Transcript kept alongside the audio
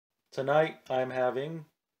Tonight I'm having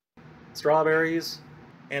strawberries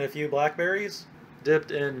and a few blackberries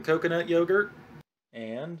dipped in coconut yogurt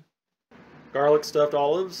and garlic stuffed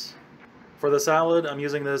olives. For the salad, I'm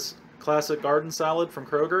using this classic garden salad from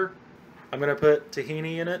Kroger. I'm going to put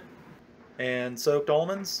tahini in it and soaked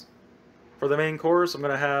almonds. For the main course, I'm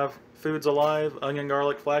going to have Foods Alive onion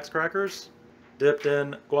garlic flax crackers dipped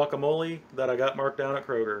in guacamole that I got marked down at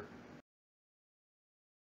Kroger.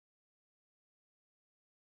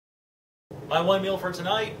 My one meal for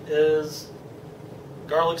tonight is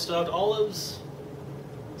garlic stuffed olives,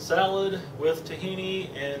 salad with tahini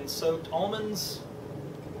and soaked almonds,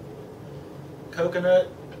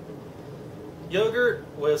 coconut yogurt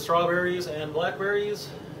with strawberries and blackberries,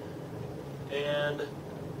 and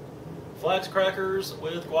flax crackers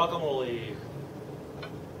with guacamole.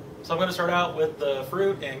 So I'm going to start out with the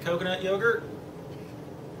fruit and coconut yogurt.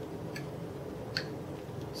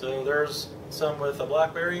 So there's some with a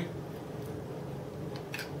blackberry.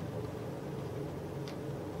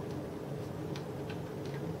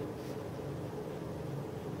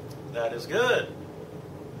 That is good.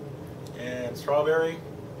 And strawberry.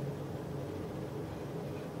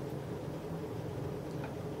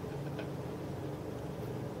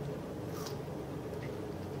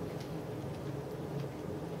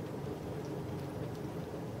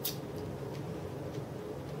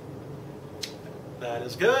 That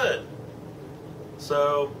is good.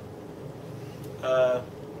 So,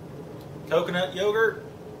 coconut yogurt.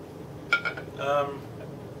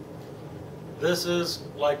 This is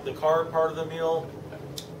like the carb part of the meal,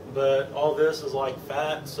 but all this is like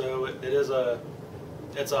fat, so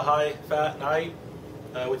it's a high fat night,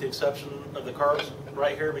 with the exception of the carbs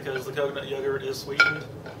right here because the coconut yogurt is sweetened,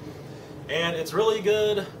 and it's really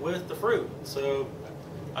good with the fruit. So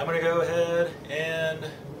I'm going to go ahead and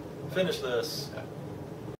finish this.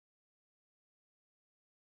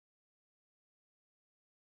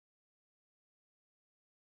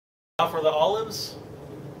 Now for the olives.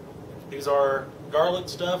 These are garlic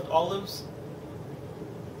stuffed olives.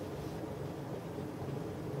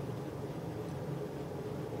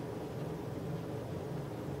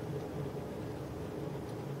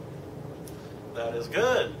 That is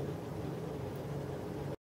good.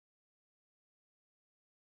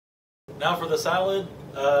 Now for the salad,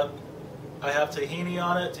 I have tahini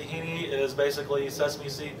on it. Tahini is basically sesame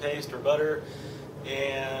seed paste or butter.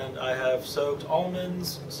 And I have soaked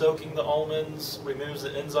almonds. Soaking the almonds removes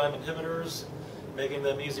the enzyme inhibitors, making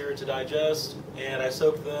them easier to digest. And I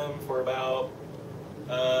soaked them for about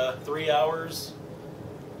 3 hours.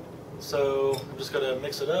 So I'm just going to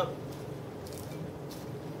mix it up.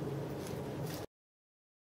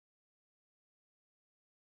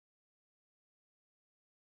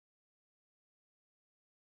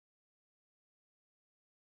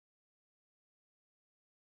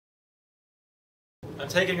 I'm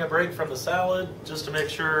taking a break from the salad just to make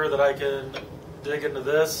sure that I can dig into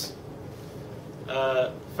this.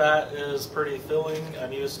 Fat is pretty filling.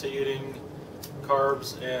 I'm used to eating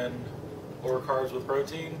carbs or carbs with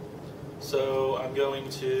protein. So I'm going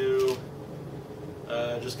to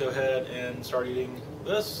just go ahead and start eating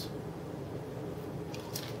this.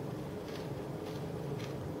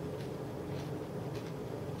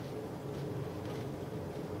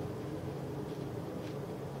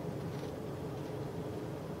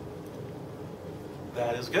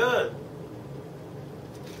 That is good.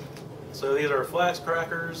 So these are flax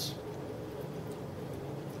crackers.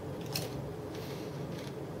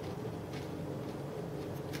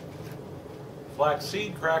 Flax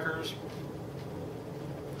seed crackers.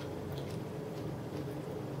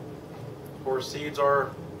 Of course, seeds are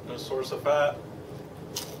a source of fat.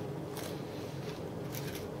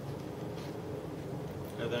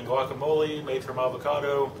 And then guacamole made from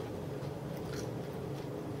avocado,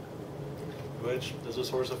 which is a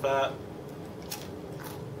source of fat.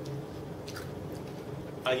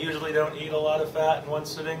 I usually don't eat a lot of fat in one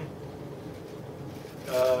sitting,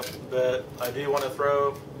 but I do want to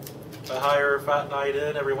throw a higher fat night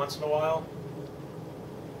in every once in a while.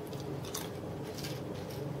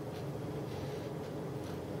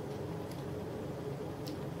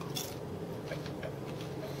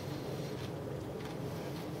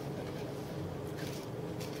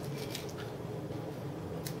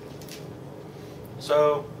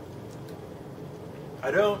 So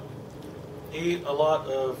I don't eat a lot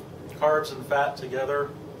of carbs and fat together,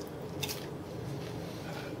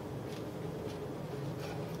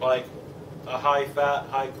 like a high fat,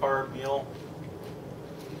 high carb meal.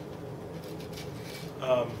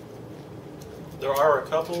 There are a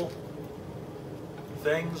couple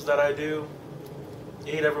things that I do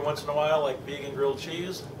eat every once in a while, like vegan grilled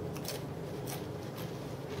cheese.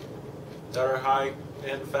 that are high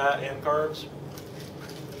in fat and carbs.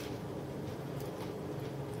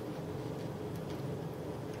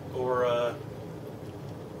 Or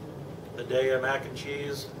the day of mac and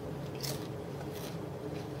cheese.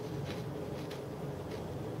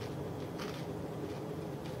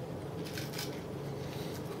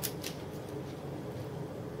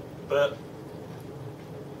 But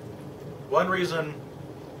one reason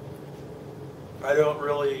I don't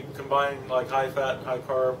really combine like high fat and high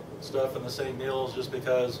carb stuff in the same meal is just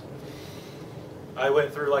because I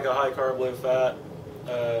went through like a high carb, low fat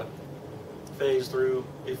phase through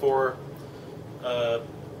before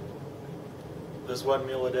this one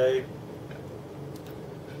meal a day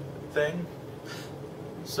thing.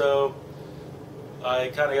 So I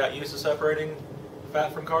kind of got used to separating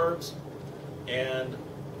fat from carbs, and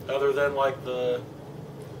other than like a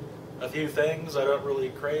few things, I don't really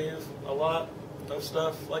crave a lot of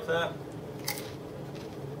stuff like that.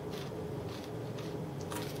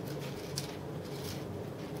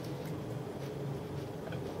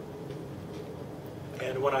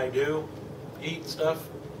 And when I do eat stuff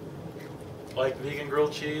like vegan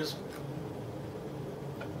grilled cheese,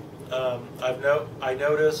 I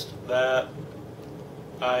noticed that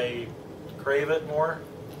I crave it more.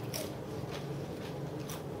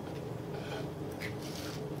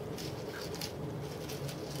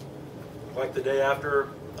 Like the day after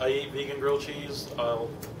I eat vegan grilled cheese, I'll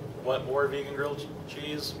want more vegan grilled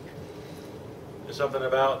cheese. There's something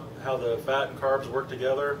about how the fat and carbs work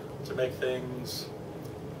together to make things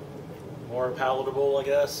more palatable, I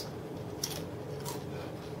guess.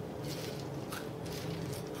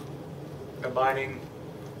 Combining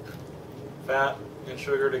fat and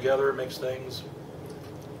sugar together makes things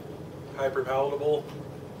hyper palatable.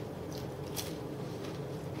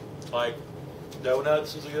 Like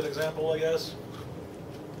donuts is a good example, I guess.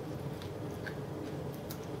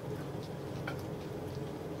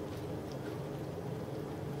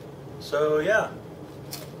 So yeah.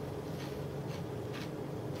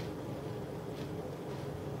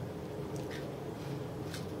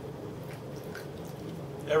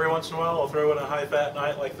 Every once in a while I'll throw in a high fat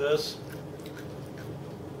night like this.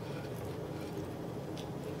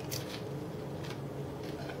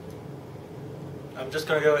 I'm just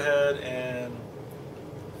going to go ahead and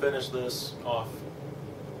finish this off.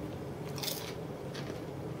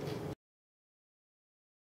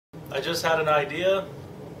 I just had an idea.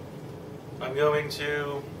 I'm going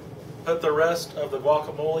to put the rest of the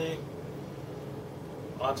guacamole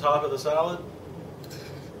on top of the salad.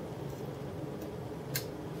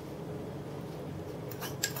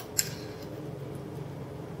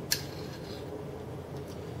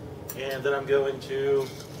 And then I'm going to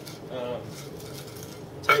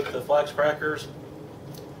take the flax crackers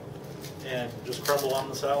and just crumble on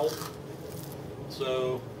the salad.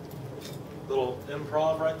 So, little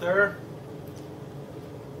improv right there.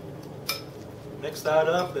 Mix that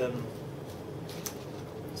up and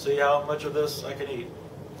see how much of this I can eat.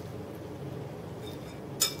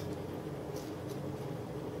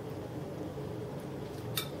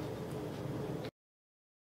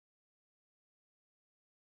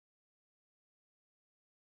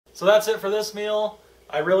 So that's it for this meal.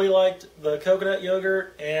 I really liked the coconut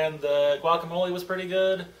yogurt, and the guacamole was pretty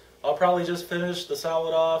good. I'll probably just finish the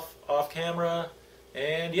salad off camera.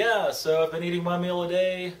 And yeah, so I've been eating one meal a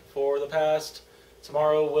day for the past,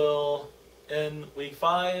 tomorrow will end week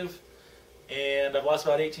 5, and I've lost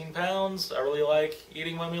about 18 pounds. I really like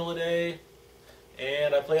eating one meal a day,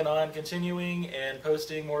 and I plan on continuing and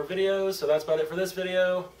posting more videos. So that's about it for this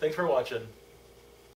video. Thanks for watching.